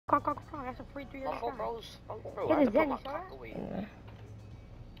Come on, that's a free 3 Oh, every time. bro, Get I have his to put Zen, my you saw cock that? away. Yeah.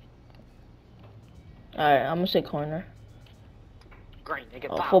 Alright, I'm gonna say corner. Green, nigga,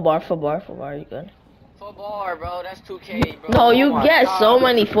 Oh, pop. full bar, you good. Full bar, bro. That's 2K, bro. No, Oh you my get so God.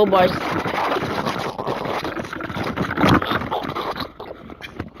 many full bars.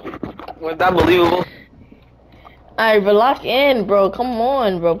 Was that believable? Alright, but lock in, bro. Come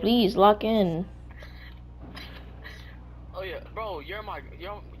on, bro. Please, lock in. Oh yeah, bro. You're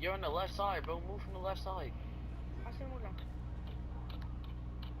on the left side, bro. Move from the left side.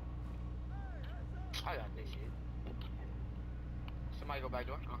 I got this shit. Somebody go back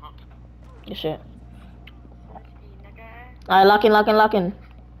door. Good shit. Alright, lock in.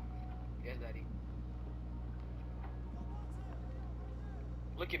 Yes, daddy.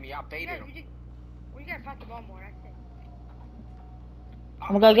 Look at me, I baited him. We gotta pass the ball more, that's it.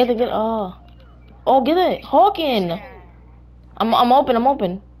 Oh my god, get it. Oh. Oh, get it. Hawkin. Yeah. I'm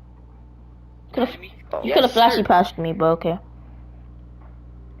open. You could have flashy passed me, but okay.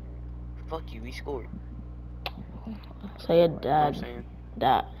 Fuck you, we scored. So your You know what dad. I'm saying?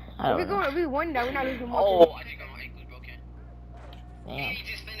 That. I don't know. If we won that, we're not losing more. Oh, I just got my ankles broken. Damn. He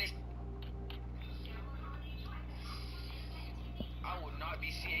just finished. I will not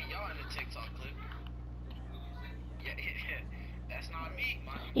be seeing y'all in the TikTok clip. Yeah, that's not me.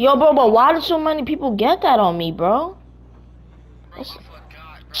 Yo, bro, but why did so many people get that on me, bro? Bro, I forgot,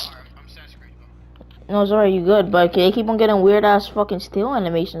 bro. I'm sunscreen, bro. No, sorry, you good, but they keep on getting weird ass fucking steal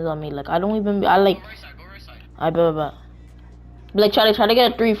animations on me. Like, I don't even. I like. Go right side. I bet. Like, try to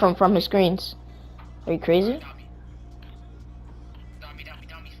get a 3 from his screens. Are you crazy? Dummy,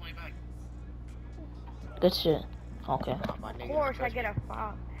 swing back. Good shit. Okay. My nigga, Of course, I get a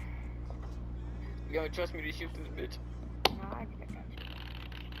foul. You don't trust me to shoot this bitch? No, I get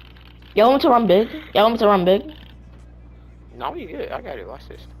that. Y'all want me to run big? No, you good. I got it. Watch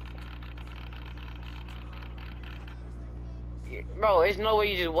this. Yeah, bro, there's no way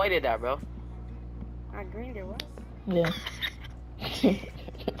you just waited that, bro. I greened it, what? Yeah.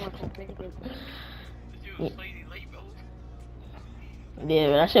 Yeah,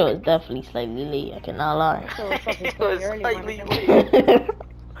 but that shit was definitely slightly late. I cannot lie. It was slightly late.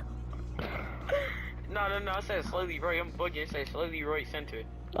 No, I said slightly right. I'm bugging. It said slightly right center.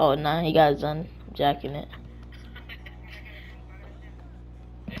 Oh, nah, he got his done jacking it.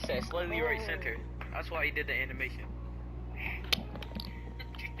 It said slightly right center. That's why he did the animation.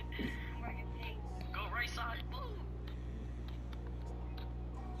 Go right side. Boom.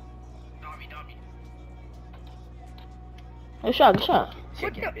 Dobby. Good shot.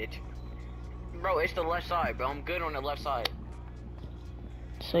 Chicken, bitch. Bro, it's the left side, bro. I'm good on the left side.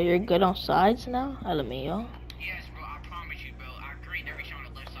 So you're good on sides now? LMAO. Yes, bro. I promise you, bro. I greened every shot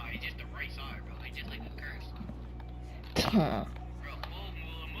on the left side. It's just the right side, bro. It's just like a curse. Bro,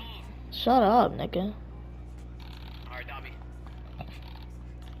 move. Shut up, nigga. Alright, Dobby.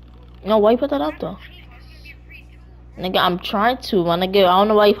 No, why you put that up though? Nigga, I'm trying to. My nigga, I don't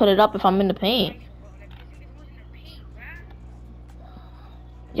know why you put it up if I'm in the paint.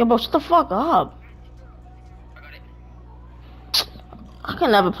 Yo, bro, shut the fuck up. I got it. I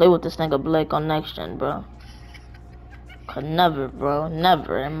can never play with this nigga Blake on next gen, bro. Could never, bro.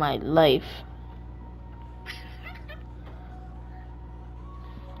 Never in my life.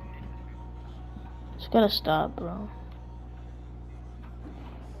 Just gotta stop, bro.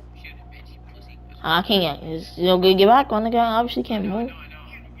 Shoot it, bitch. Pussy. I can't. You know, get back on the guy. Obviously can't move. No.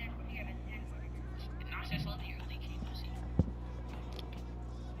 Not just slowly, you're leaking, pussy.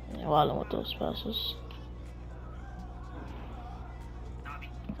 Yeah, wildin' with those passes.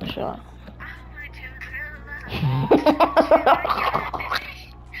 For sure.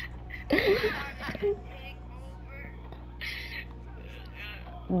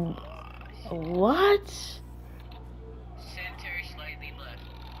 What? Center, slightly left.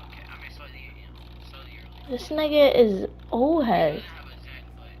 Okay, I mean slightly early. This nigga is old head. I have a Zen,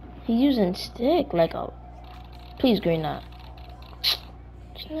 but He's using stick like a. Please green that.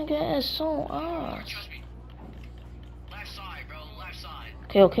 This nigga is so ass. trust me. Left side, bro. Left side.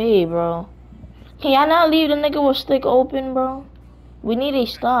 Okay, bro. Can y'all not leave the nigga with stick open, bro? We need a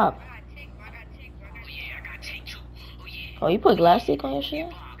stop. Oh yeah, I got take two. Oh yeah. Oh, you put glass stick on your shit?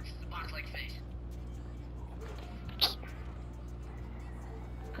 Box like face.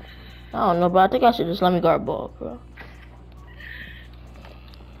 I don't know, but I think I should just let me guard ball, bro. Alright,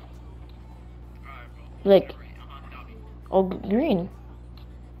 bro. Like, Dobby. oh, green.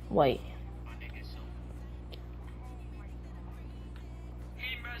 White. My nigga, so.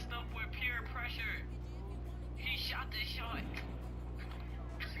 He messed up with peer pressure. He shot the shot.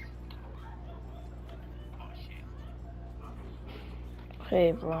 Oh shit.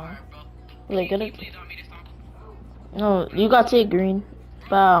 Hey, bro. Alright, bro. Like, get Can you it. please allow me to stop? No, you got to take green.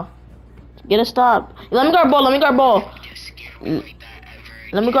 Bow. Get a stop. Let me guard ball. Let me guard ball. You scared me like that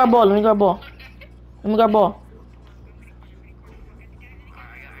ever Let me again. guard ball. Let me guard ball. Let me guard ball.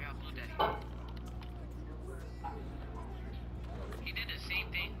 Alright, I got blue daddy. He did the same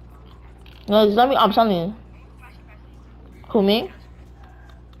thing. No, just let me. I'm telling you. Who, me? No,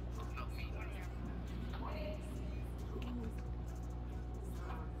 me.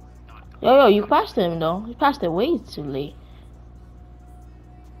 Yo, you passed him though. You passed it way too late.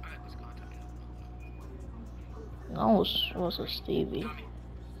 I got this contact. That was a Stevie.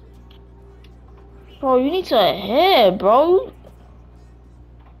 Bro, you need to hit, bro.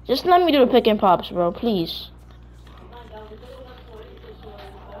 Just let me do the pick and pops, bro, please.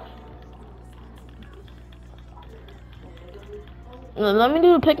 Let me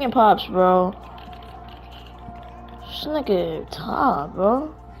do the pick and pops, bro. This nigga top,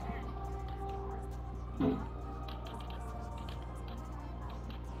 bro.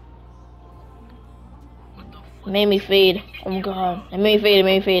 Made me fade. Oh my god. It made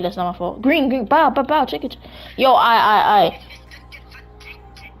me fade. That's not my fault. Green. Bow. Check it. Yo, I.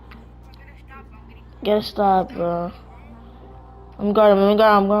 Get a stop, bro. I'm guarding. I'm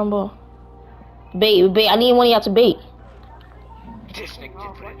guarding ball. Bait. I need one of y'all to bait. This nigga Oh,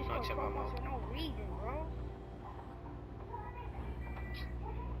 just put why his you nuts so in my focused mouth. for no reason, bro?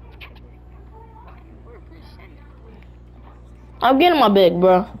 We're pretty sending. I'm getting my big,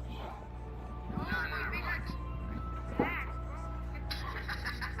 bro.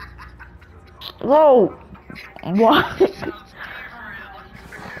 Bro. What? Look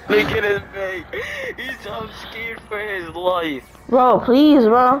at his face. He sounds scared for his life. Bro, please,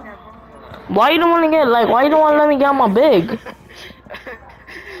 bro. Why you don't want to get, like, why you don't want to let me get my big?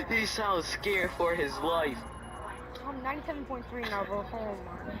 He sounds scared for his life. I'm 97.3 now, bro. Oh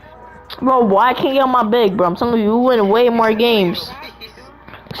my. Bro, why I can't get my big, bro? I'm telling you, you win way more games.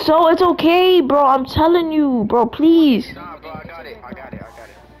 So it's okay, bro. I'm telling you, bro, please. Nah, bro, I got it.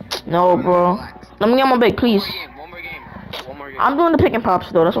 No, bro. Let me get my big, please. One more game. I'm doing the pick and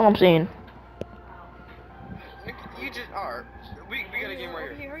pops, though. That's what I'm saying. You just are. We got a game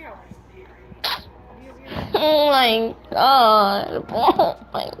right here. Hurry up. Oh my god. Oh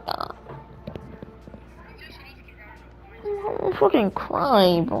my god. I'm fucking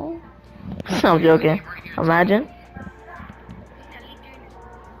crying, bro. I'm joking. Imagine.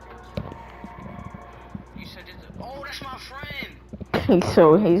 You said this. Oh, that's my friend.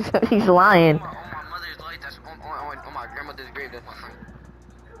 He's lying. On my mother's life, that's on my grandmother's grave, that's my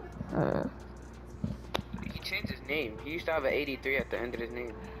friend. He changed his name. He used to have an 83 at the end of his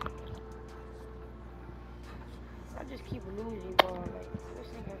name. I just keep losing, bro. Like, this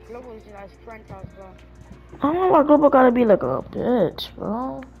nigga Global is at his friend's house, bro. I don't know why Global gotta be like a bitch,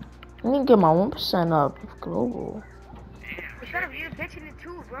 bro. I need to get my 1% up with Global. Shut up, you're bitching it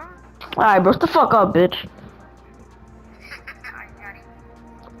too, bro. Alright, bro, shut the fuck up, bitch.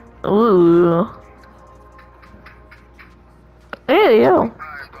 Ooh. Hey, yo. Alright,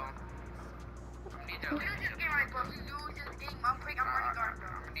 bro. I need y'all to shut the fuck up. I'm gonna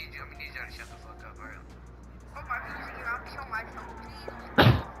need y'all to shut the fuck up, alright? Bro, I'm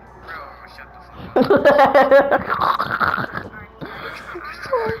gonna shut the fuck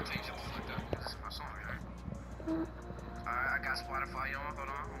up. This is my song, alright? Alright, I got Spotify on. Hold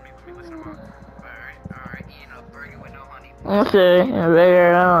on. Let me listen to my. Alright. Eating a burger with no honey. Okay,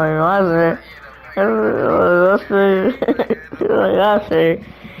 Yes, sir.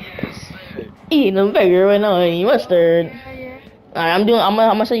 eating a burger with no honey mustard. Yeah. Alright, I'm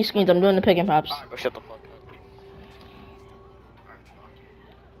gonna show you screens. I'm doing the pick and pops. Alright, bro, shut the fuck up.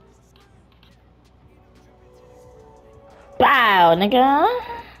 Wow, nigga.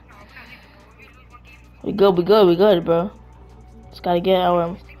 We good, bro. Just gotta get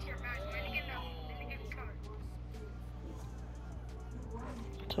our.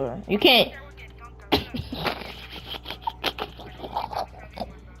 Sorry. You can't.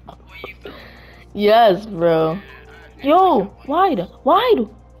 Yes, bro. Yo, wide.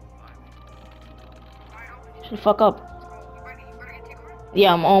 Should fuck up.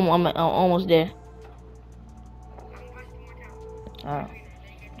 Yeah, I'm almost there.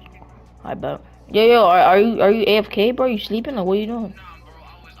 I bet. Yo, are you AFK, bro? You sleeping or what are you doing? Nah, bro,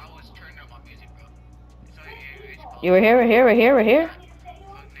 I was turning up my music, bro. So, yeah, You were here.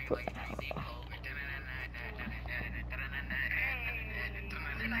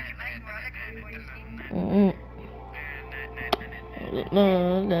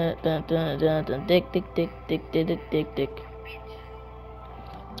 Dick.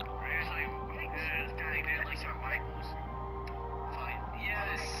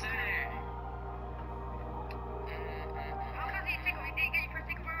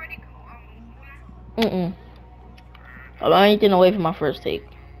 Mm-mm. I'm anything away from my first take.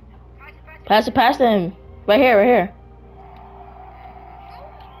 Pass it past him. Right here, right here.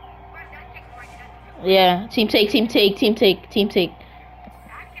 Yeah. Team take, team take, team take, team take.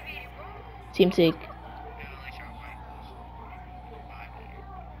 Team take.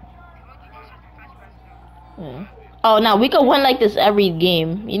 Yeah. Oh, now we could win like this every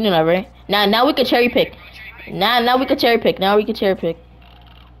game. You know that, right? Now we could cherry pick. Now we could cherry pick. Now we could cherry pick.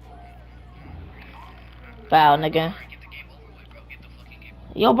 Foul, nigga.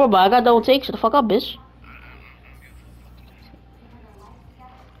 Yo, bro, but I got double take. Shut the fuck up, bitch.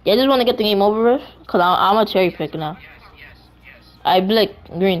 Yeah, I just want to get the game over with. Because I'm a cherry pick now. I blick.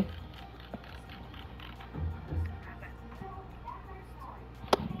 Green.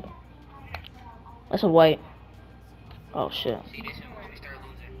 That's a white. Oh, shit.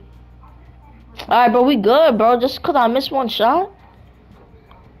 Alright, bro, we good, bro. Just because I missed one shot?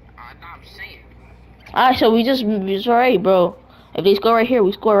 Alright, so it's alright, bro. If they score right here,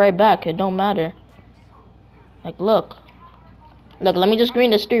 we score right back. It don't matter. Like, look. Look, let me just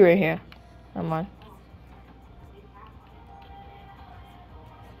green this 3 right here. Never mind.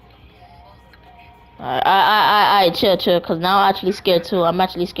 Alright, chill, because now I'm actually scared too. I'm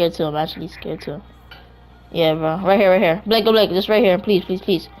actually scared too. Yeah, bro. Right here. Blake, go Blake. Just right here. Please.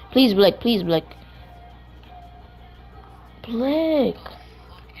 Please, Blake. Blake.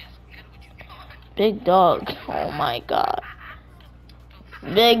 Big dog. Oh my god.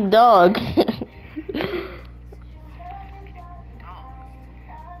 Big dog.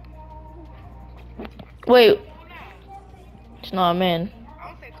 Wait. It's not a man.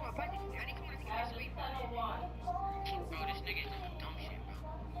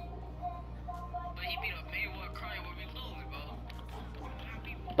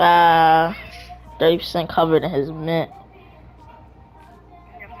 Bah. 30% covered in his mint.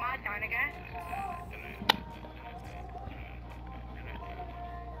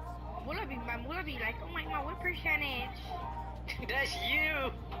 That's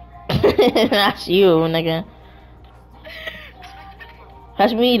you. That's you, nigga.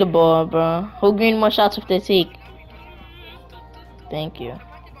 Pass me the ball, bro. Who green more shots if they take? Thank you.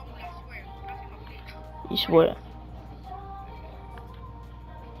 You swear.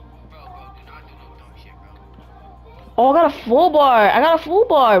 Oh, I got a full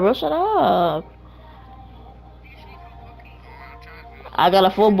bar. Bro. Shut up. I got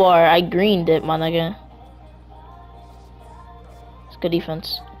a full bar. I greened it, my nigga. It's good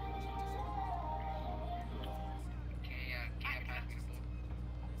defense.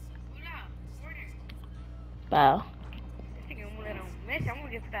 Wow. I'm gonna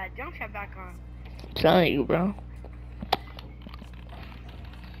get that jump shot back on. I'm telling you, bro.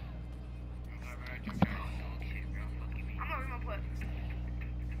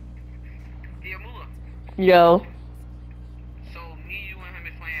 Yo. So me, you, and him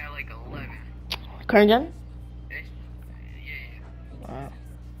is playing at like 11. Current gen? Yeah.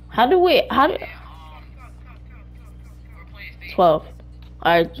 How do we're 12.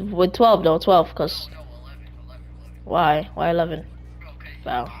 Alright, with 12 though, 12, cause No, 11. why 11?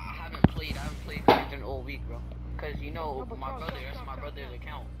 Bro, Wow. I haven't played Cracked all week, bro. Cause you know that's my brother's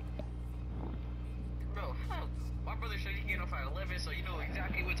account. Bro, my brother said he getting off at 11, so you know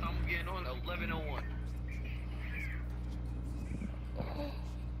exactly what time I'm getting on. 11:01.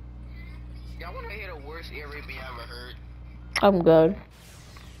 Y'all wanna hear the worst air raping I ever heard? I'm good.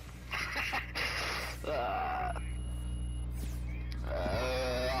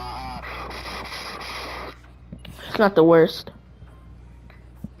 It's not the worst.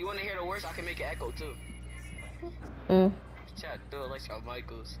 You wanna hear the worst? I can make it echo too. Chat, do it like Shawn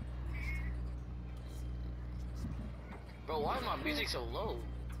Michaels. Bro, why is my music so low?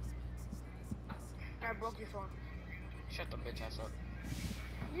 I broke your phone. Shut the bitch ass up.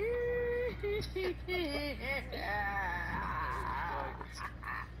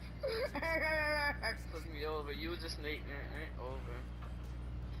 Put me over. You was a snake. Over.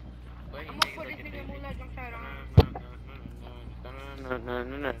 I'm gonna put this nigga Moolah jump shot on.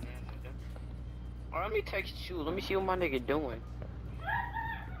 Or let me text you. Let me see what my nigga doing.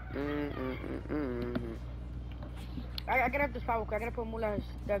 I gotta have this power. I gotta put Moolah's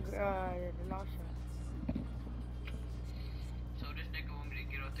the long shot. So this nigga want me to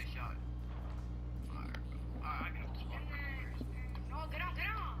get off the shot. Alright, I get off the spot. No, get on.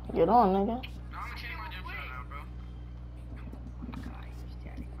 Get on, nigga. No, I'm gonna change my jump shot now, bro.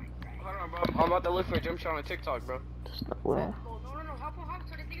 Hold on, bro. I'm about to look for a jump shot on TikTok, bro. Just the way. No. Hop on.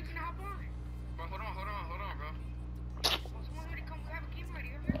 So the nigga's gonna hop on. Bro, hold on, bro. Someone already come grab a game ready.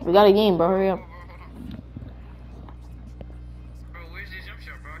 We got a game, bro. Hurry up. Bro, where's this jump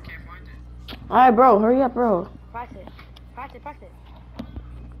shot, bro? I can't find it. Alright, bro. Hurry up, bro. Pass it. Pass it, pass it.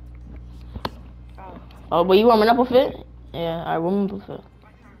 Oh. Oh, but you warming up with it? Yeah, alright, warming up with it.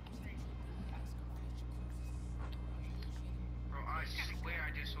 Bro, I swear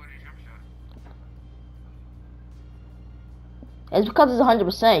I just saw the jump shot. It's because it's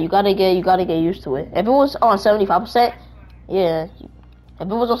 100%. You gotta get used to it. If it was on 75%, yeah. If it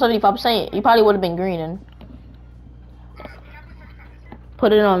was on 75%, you probably would have been green and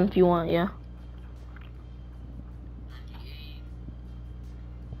put it on if you want, yeah.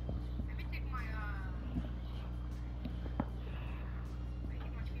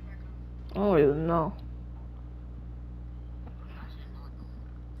 I don't even know.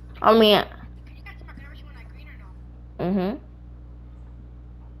 I mean,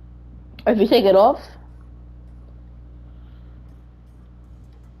 if you take it off,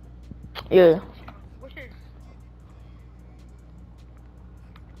 yeah. What's yours?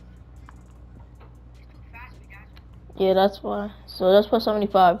 Yeah, that's why. So let's put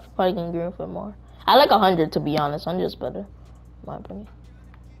 75. Probably can green for more. I like 100 to be honest. 100 is better, in my opinion.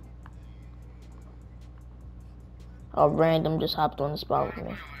 A random just hopped on the spot with me.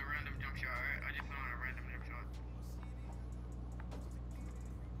 I put on a random jump shot, alright? I just put on a random jump shot.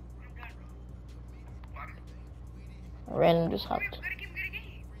 What? A random just hopped.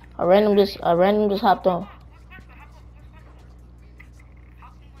 A random just hopped on. Bro, I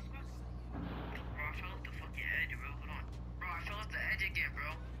fell off the fucking edge, bro. Hold on. Bro, I fell off the edge again, bro.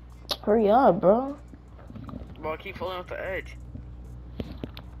 Hurry up, bro. Bro, I keep falling off the edge.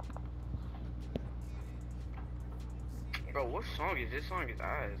 Bro, what song is this? Song is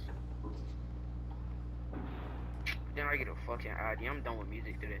ass. Then I get a fucking ID. I'm done with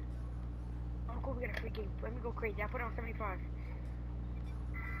music today. Oh, cool, we got a free game. Let me go crazy. I put it on 75.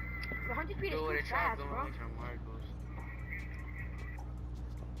 The 100 feet is Go with too a trap, fast, don't bro. make sure Marcos.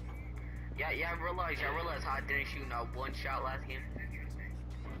 Yeah, I realized how I didn't shoot not one shot last game.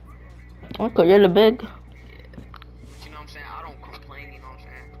 Okay, you're the big. But you know what I'm saying? I don't complain, you know what I'm saying?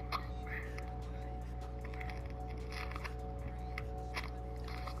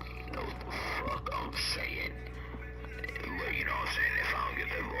 No, the fuck I'm saying. Well, you know what I'm saying? If I don't get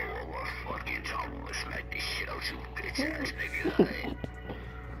that roll over fucking time, I'm gonna smack this shit out you bitch ass niggas.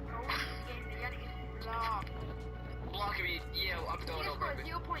 Blocking me, yeah, I'm throwing over. I'm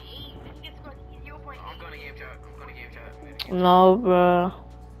gonna game chat. No, bro.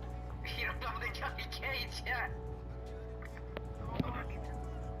 You don't know the game chat.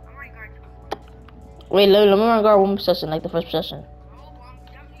 Wait, let me run guard one possession, like the first possession.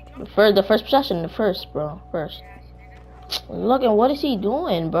 The first possession, the first, bro. First. Look, and what is he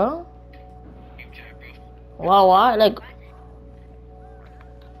doing, bro? Game chat, bro. Wow, why? Like,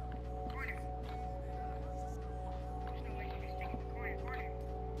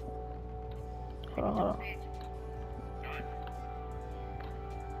 hold on.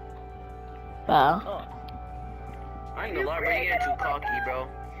 Wow. I ain't gonna lie, bro. You getting too cocky, bro.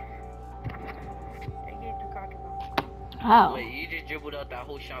 They get too cocky, bro. How? Wait, you just dribbled out that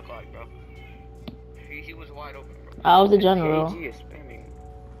whole shot clock, bro. He was wide open, bro. I was the general. KG is spamming.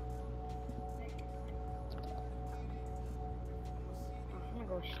 I'm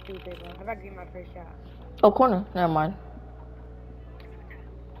gonna go stupid, bro. I gotta get my first shot. Oh, corner. Never mind.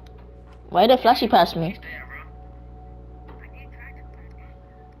 Why did flashy pass me? Stay out, bro.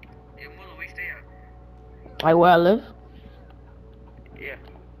 Yeah, Mula, we stay out. Like where I live? Yeah.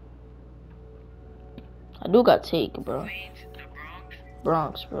 I do got take, bro. Queens, the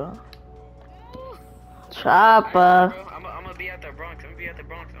Bronx, Bronx. bro. Chopper. Bro, I'm gonna be at the Bronx.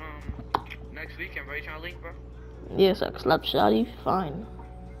 Next weekend, bro. You trying to link, bro? Yes, I can slap shotty. Fine.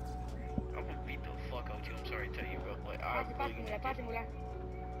 I'm gonna beat the fuck out you. I'm sorry to tell you, bro. Like, I Pass really it, pass it, Mula.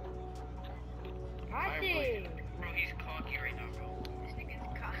 Pass really, it. bro, he's cocky right now, bro. This nigga's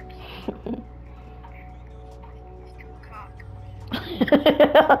cocky. He's too cock.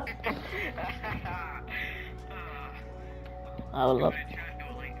 I would love.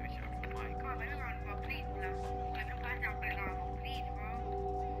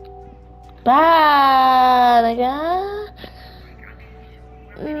 Bye, nigga.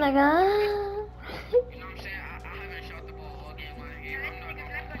 Nigga. You know what I'm saying? I haven't shot the ball all game last game.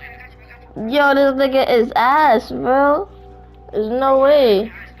 I'm not Yo, this nigga is ass, bro. There's no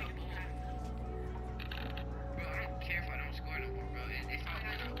way. Bro, I don't care if I don't score no more, bro. If I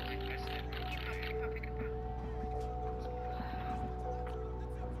win, I win. That's it,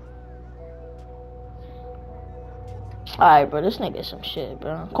 bro. Alright, bro. This nigga is some shit,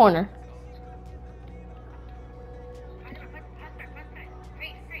 bro. Corner.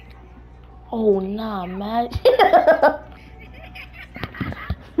 Oh, nah, man.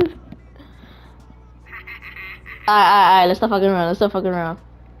 Alright, let's stop fucking around. Let's stop fucking around.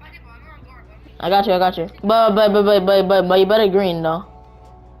 I got you. But you better green though.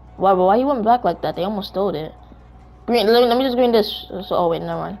 Why? But why you went back like that? They almost stole it. Green. Let me just green this. So, oh wait,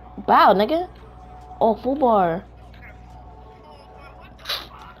 never mind. Bow, nigga. Oh, full bar.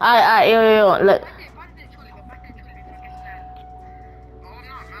 Alright, yo. Let.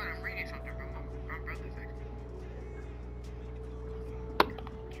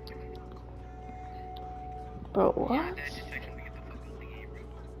 Bro, what?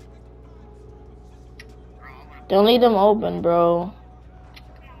 Don't leave them open, bro.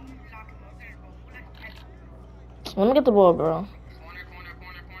 Let me get the ball, bro.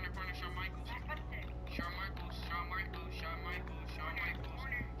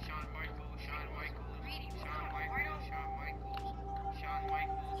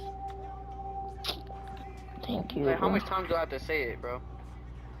 Thank you. Like, how much time do I have to say it, bro?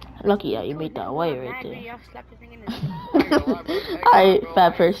 Lucky, yeah, you made that way right there. Alright, Alright,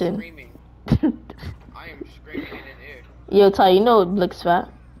 fat person. I am screaming in the air. Yo, Ty, you know Blick's fat.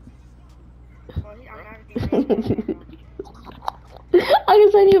 I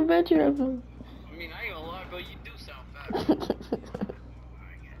can send you a picture of him. I mean, I ain't gonna lie, bro, you do sound fat. I didn't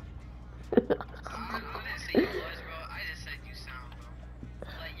say you was, bro. I just said you sound, bro.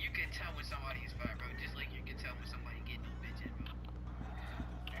 Like, you can tell when somebody's fat, bro. Just like you can tell when somebody get no bitches, bro.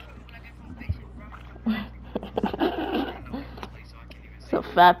 It's a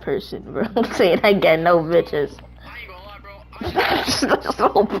fat person, bro. I'm saying I get no bitches. I ain't gonna lie, bro. That's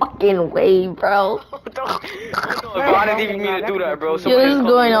no fucking way, bro. Bro, I didn't even mean to do that, bro. Yo, this is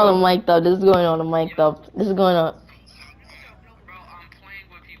going on the mic up. This is going on the mic up. This is going on. Bro, I'm playing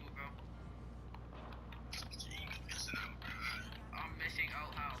with people, bro. I'm missing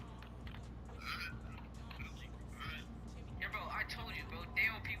out how. Yeah, bro, I told you, bro.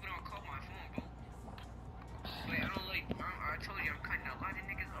 Damn, people don't call my phone, bro. Wait, I don't like. I told you I'm cutting a lot of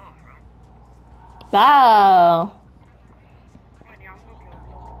niggas off, bro. Wow.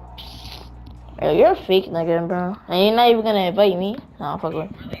 Yo, you're a fake nigga, bro. And you're not even gonna invite me. Nah, fuck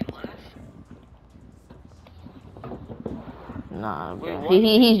with. Really left? Nah, bro. Wait,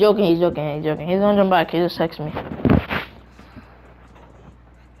 He's joking. He's gonna jump back. He just texted me. I ain't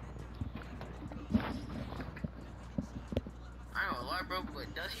gonna lie, bro,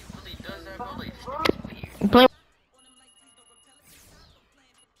 but does he really does that, bro? Like, this nigga's weird. Play.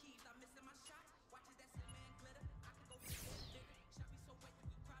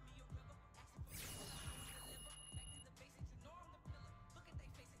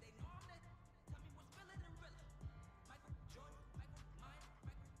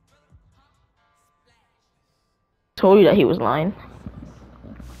 Told you that he was lying.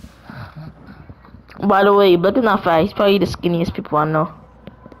 By the way, Blick is not fat. He's probably the skinniest people I know.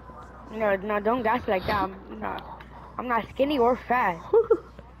 No, don't gas like that. I'm not skinny or fat.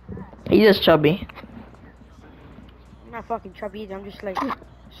 He's just chubby. I'm not fucking chubby either. I'm just like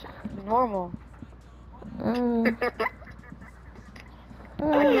normal.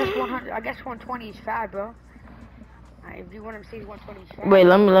 I guess 120 is fat, bro. If you want to say 120 is fat. Wait,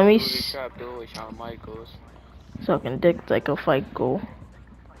 let me. Trap dude with Shawn Michaels. Sucking dick like a fight goal.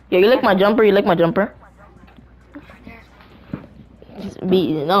 Yeah, you like my jumper? You like my jumper?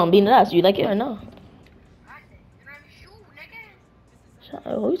 No, I'm being asked. You like it or no?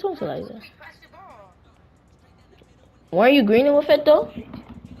 Who are you talking to like that? Why are you greening with it though?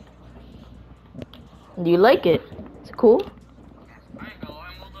 Do you like it? It's cool. I ain't gonna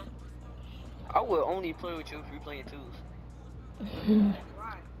lie, Mulder. I would only play with you if you're playing twos. Your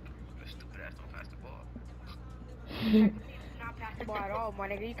stupid ass don't pass the ball. Not pass the ball at all, my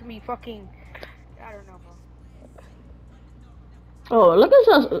nigga. You can be fucking. I don't know, bro. Oh, look at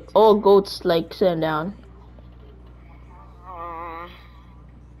us all goats like sitting down.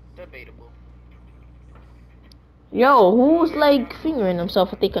 Debatable. Yo, who's like fingering himself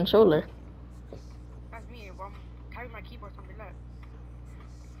with the controller? That's me, bro. I'm typing my keyboard something like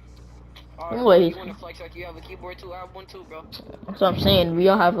that. Anyway. You wanna flex like you have a keyboard too? I have one too, bro. That's what I'm saying. We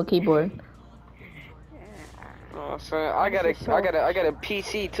all have a keyboard. Oh, son, I got a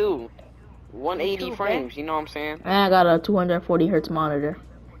PC too. 180 frames, you know what I'm saying? And I got a 240 hertz monitor.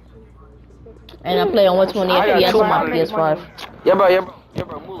 And I play on 120 FPS on my PS5. Yeah,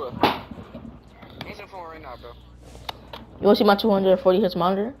 bro, Mula. Answer the phone right now, bro. You wanna see my 240 hertz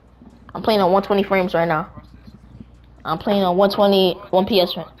monitor? I'm playing on 120 frames right now. I'm playing on 120 1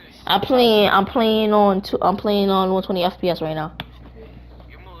 PS. I'm playing on 120 FPS right now.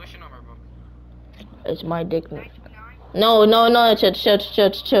 What's your number, bro? It's my dick. No,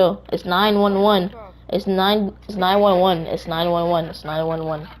 chill. It's 911. It's 911. It's 911. It's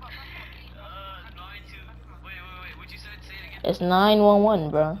 911. It's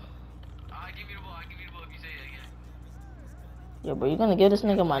 911, bro. I'll give you the ball. I'll give you the ball if you say it again. Yo, bro, you gonna give this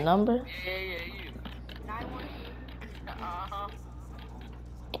nigga my number? Yeah, you.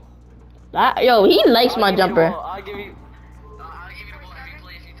 912. Yo, he likes my jumper. I'll give you the ball every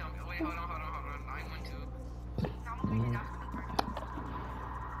play if you tell me. Wait, hold on.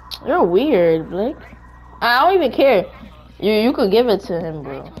 912. You're weird, Blake. I don't even care. You could give it to him,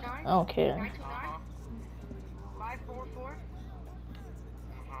 bro. I don't care. 544.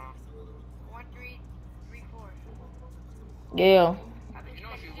 1334. Yeah. You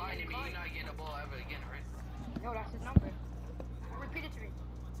know if you lie to me, you're not getting the ball ever again, right? No, that's his number. Repeat it to me.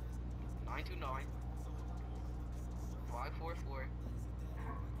 929 544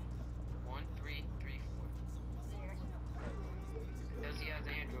 1334. Does he have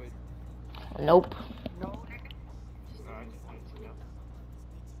the Android? Nope. No, nigga.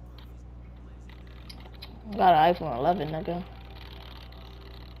 Got an iPhone 11, nigga.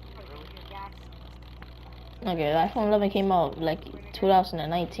 Nigga, the iPhone 11 came out like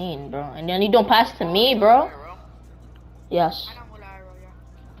 2019, bro. And then you don't pass to me, bro. Yes. I know what I wrote, yeah.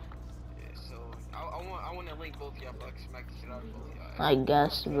 Yeah, so I want to link both of y'all, but I can smack the shit out of both of y'all. I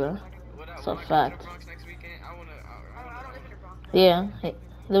guess, bro. It's a fact. Next weekend, I don't live in the Bronx. Yeah, hey,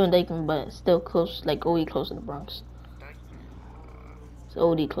 live in Dayton, but still close, like OD close to the Bronx. It's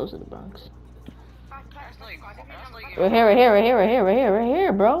OD close to the Bronx. Right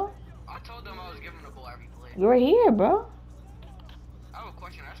here, bro. I told them I was giving the ball every play. You're right here, bro. I have a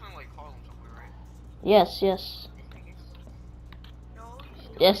question. That's not like Harlem somewhere, right? Yes. Yes,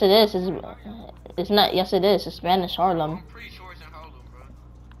 it is. It's not. Yes, it is. It's Spanish Harlem. I'm pretty sure it's in Harlem, bro.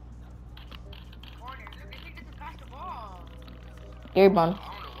 Gary Brown. I don't know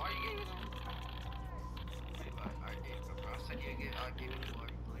why you gave it to me. I said I gave it to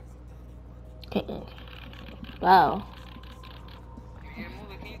every play. Wow. Yeah,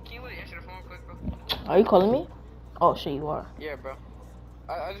 Mula, can you let answer the phone quick, bro? Are you calling me? Oh shit, you are. Yeah, bro.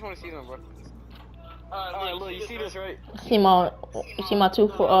 I just want to see them, bro. Alright, look, you see this, right? You see my two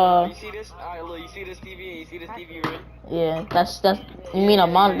for You see this? Alright, look, you see this TV? You see this TV, right? Yeah, that's you mean a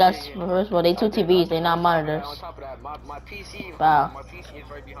monitor? That's first of all, they two TVs, they not monitors. On top of that, my PC. Wow. My PC is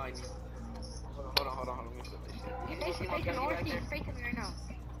right behind me. Hold on. Let me flip this shit. You see my Fake PC him back there? right now.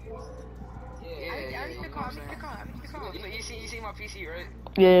 Yeah. I need to call. You see my PC, right?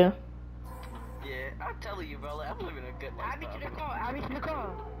 Yeah. Yeah, I'm telling you, bro. Like, I'm living a good Add me lifestyle. to the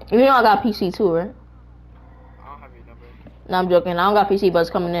call. You know I got PC too, right? I don't have your number. No, I'm joking. I don't got PC, but it's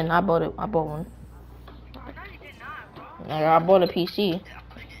coming in. I bought it. I bought one. I know you did not, bro. I bought a PC.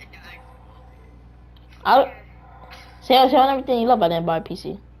 Say everything you love. I didn't buy a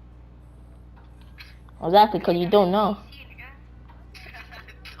PC. Exactly, cause you don't know.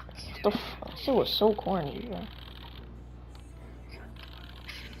 The shit was so corny, bro.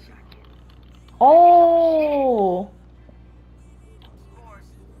 Oh.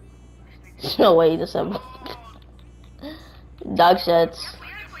 No way, just a dog sheds. You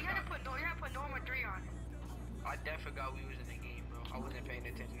had to put Norma 3 on. I definitely forgot we was in the game, bro. I wasn't paying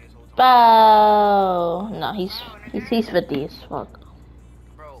attention this whole time. Bow. No, he's 50 as fuck.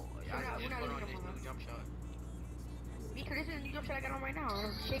 Bro, I just put on this new jump shot. Because this is the jump shot I got on right now.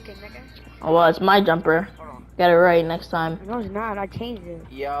 I'm shaking, nigga. Oh well, it's my jumper. Hold on. Get it right next time. No, it's not. I changed it.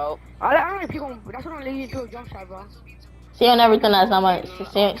 Yo. I don't know if people. That's what I'm leading to a jump shot, bro. See on everything that's not my.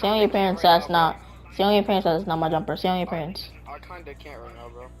 See on your parents that's not. See on your parents that's not my jumper. See on your parents. I kinda can't right now,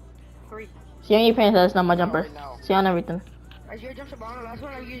 bro. 3. See on your parents that's not my jumper. Right now. See on everything. That's your jump shot, bro. That's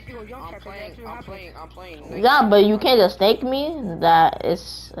what I used to do a jump shot. I'm playing. Yeah, but you can't just thank me that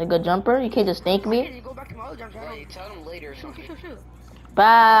it's a good jumper. You can't just thank me. You go back to my other jump shot. Hey, tell them later or something. Shoot.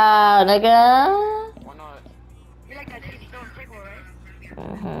 Bow, nigga. Why not? You like that shit? Don't take one, right?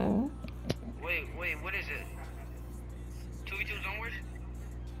 Wait, what is it? 2v2 onwards?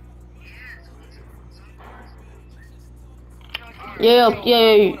 Yeah.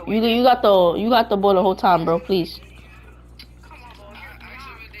 You got the ball the whole time, bro. Please.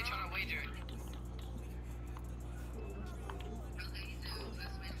 Actually, they trying to wager.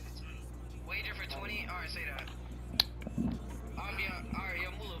 Wager for 20? Alright, say that. Alright, yo,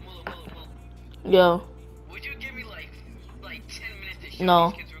 Mula. Yo. Would you give me like 10 minutes to shoot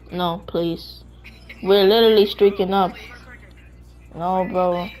No. these kids real quick? No, please. We're literally streaking up. No,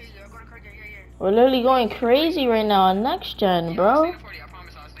 bro. We're literally going crazy right now on next gen, bro.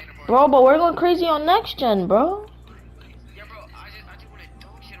 Bro, but we're going crazy on next gen, bro. Yeah, bro, I just want to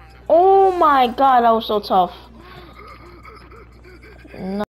dunk shit on them. Oh my god, that was so tough. No.